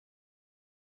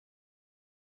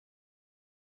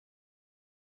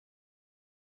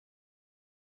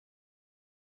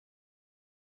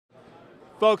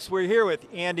Folks, we're here with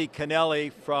Andy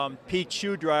Kennelly from Peet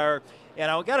Shoe Dryer,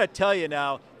 and I've got to tell you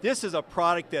now, this is a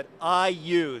product that I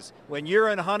use. When you're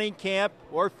in hunting camp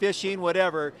or fishing,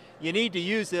 whatever, you need to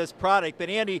use this product. But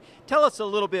Andy, tell us a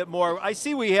little bit more. I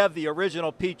see we have the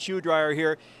original Peet Shoe Dryer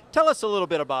here. Tell us a little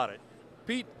bit about it.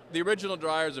 Pete, the original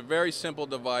dryer is a very simple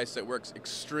device that works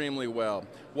extremely well.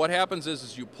 What happens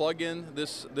is you plug in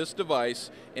this device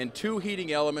and two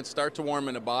heating elements start to warm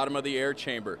in the bottom of the air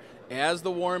chamber. As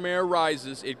the warm air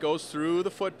rises, it goes through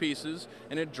the foot pieces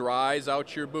and it dries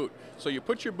out your boot. So you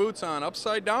put your boots on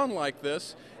upside down like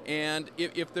this, and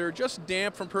if they're just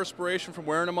damp from perspiration from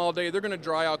wearing them all day, they're going to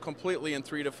dry out completely in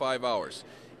 3 to 5 hours.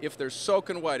 If they're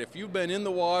soaking wet, if you've been in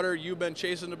the water, you've been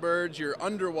chasing the birds, you're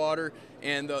underwater,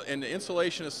 and the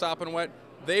insulation is sopping wet,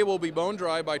 they will be bone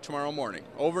dry by tomorrow morning,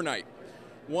 overnight.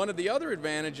 One of the other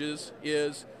advantages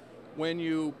is when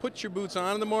you put your boots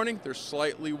on in the morning, they're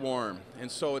slightly warm. And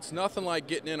so it's nothing like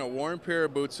getting in a warm pair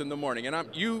of boots in the morning. And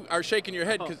you are shaking your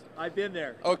head because I've been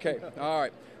there. Okay, all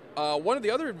right. One of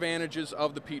the other advantages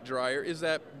of the Peet Dryer is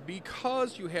that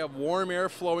because you have warm air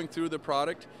flowing through the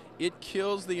product, it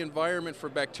kills the environment for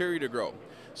bacteria to grow.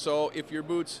 So if your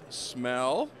boots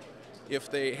smell, if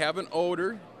they have an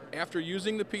odor, after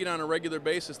using the Peet on a regular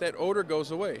basis, that odor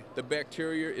goes away. The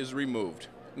bacteria is removed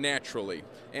naturally,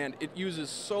 and it uses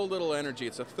so little energy.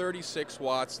 It's a 36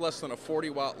 watts, less than a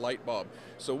 40-watt light bulb.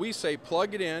 So we say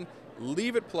plug it in,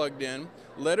 leave it plugged in,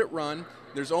 let it run.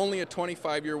 There's only a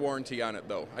 25-year warranty on it,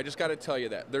 though. I just got to tell you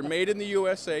that. They're made in the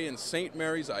USA in St.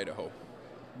 Mary's, Idaho.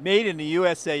 Made in the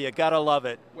USA, you gotta love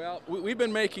it. Well, we've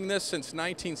been making this since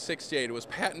 1968. It was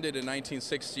patented in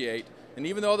 1968, and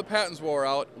even though the patents wore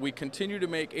out, we continue to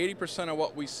make 80% of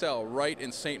what we sell right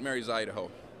in St. Mary's, Idaho.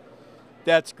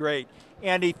 That's great.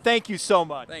 Andy, thank you so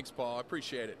much. Thanks, Paul. I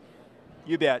appreciate it.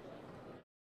 You bet.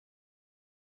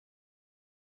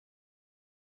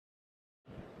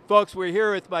 Folks, we're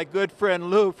here with my good friend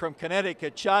Lou from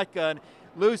Connecticut Shotgun.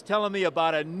 Lou's telling me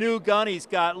about a new gun he's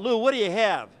got. Lou, what do you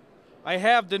have? I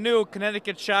have the new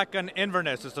Connecticut Shotgun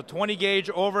Inverness. It's a 20 gauge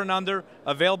over and under,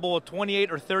 available with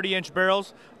 28 or 30-inch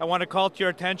barrels. I want to call to your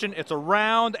attention, it's a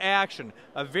round action,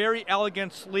 a very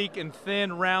elegant, sleek, and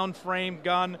thin round frame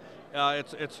gun.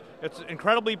 It's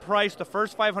incredibly priced. The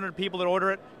first 500 people that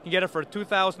order it can get it for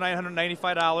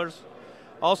 $2,995.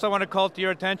 Also, I want to call to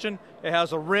your attention, it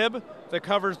has a rib that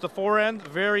covers the fore end,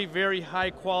 very, very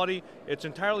high quality. It's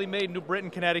entirely made in New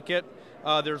Britain, Connecticut.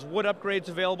 There's wood upgrades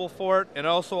available for it, and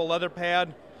also a leather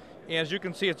pad. And as you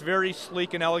can see, it's very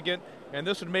sleek and elegant, and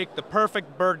this would make the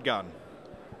perfect bird gun.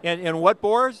 And what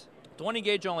bores? 20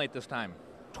 gauge only at this time.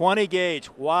 20 gauge,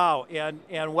 wow.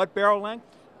 And what barrel length?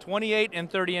 28 and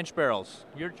 30-inch barrels,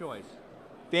 your choice.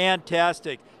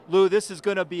 Fantastic. Lou, this is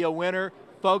going to be a winner.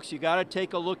 Folks, you got to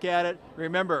take a look at it.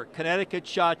 Remember, Connecticut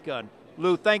Shotgun.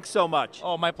 Lou, thanks so much.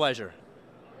 Oh, my pleasure.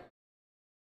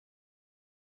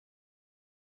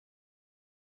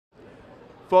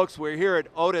 Folks, we're here at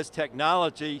Otis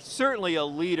Technology, certainly a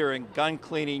leader in gun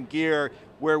cleaning gear.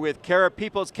 We're with Kara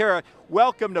Peoples. Kara,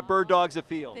 welcome to Bird Dogs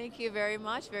Afield. Thank you very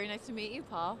much. Very nice to meet you,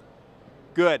 Paul.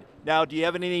 Good. Now, do you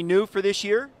have anything new for this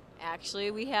year?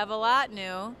 Actually, we have a lot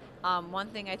new. One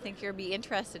thing I think you'll be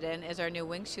interested in is our new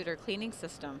wing shooter cleaning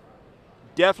system.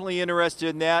 Definitely interested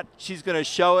in that. She's going to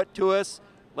show it to us.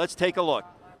 Let's take a look.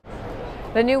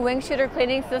 The new wing shooter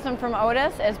cleaning system from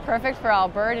Otis is perfect for all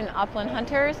bird and upland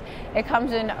hunters. It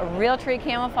comes in a real tree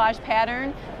camouflage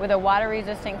pattern with a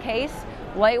water-resistant case,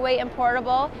 lightweight and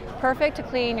portable, perfect to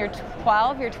clean your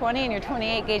 12, your 20, and your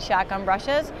 28 gauge shotgun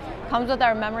brushes. Comes with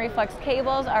our memory flex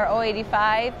cables, our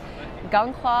 085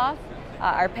 gun cloth,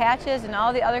 our patches, and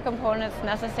all the other components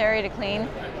necessary to clean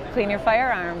your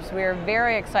firearms. We are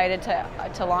very excited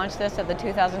to launch this at the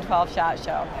 2012 SHOT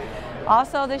Show.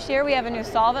 Also this year we have a new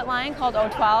solvent line called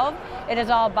 012. It is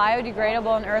all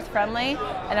biodegradable and earth friendly,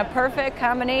 and a perfect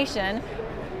combination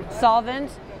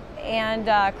solvent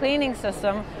and cleaning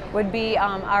system would be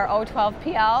our 012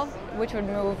 PL, which would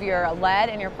remove your lead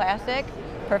and your plastic.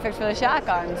 Perfect for the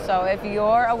shotgun. So if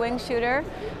you're a wing shooter,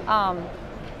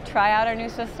 try out our new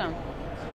system.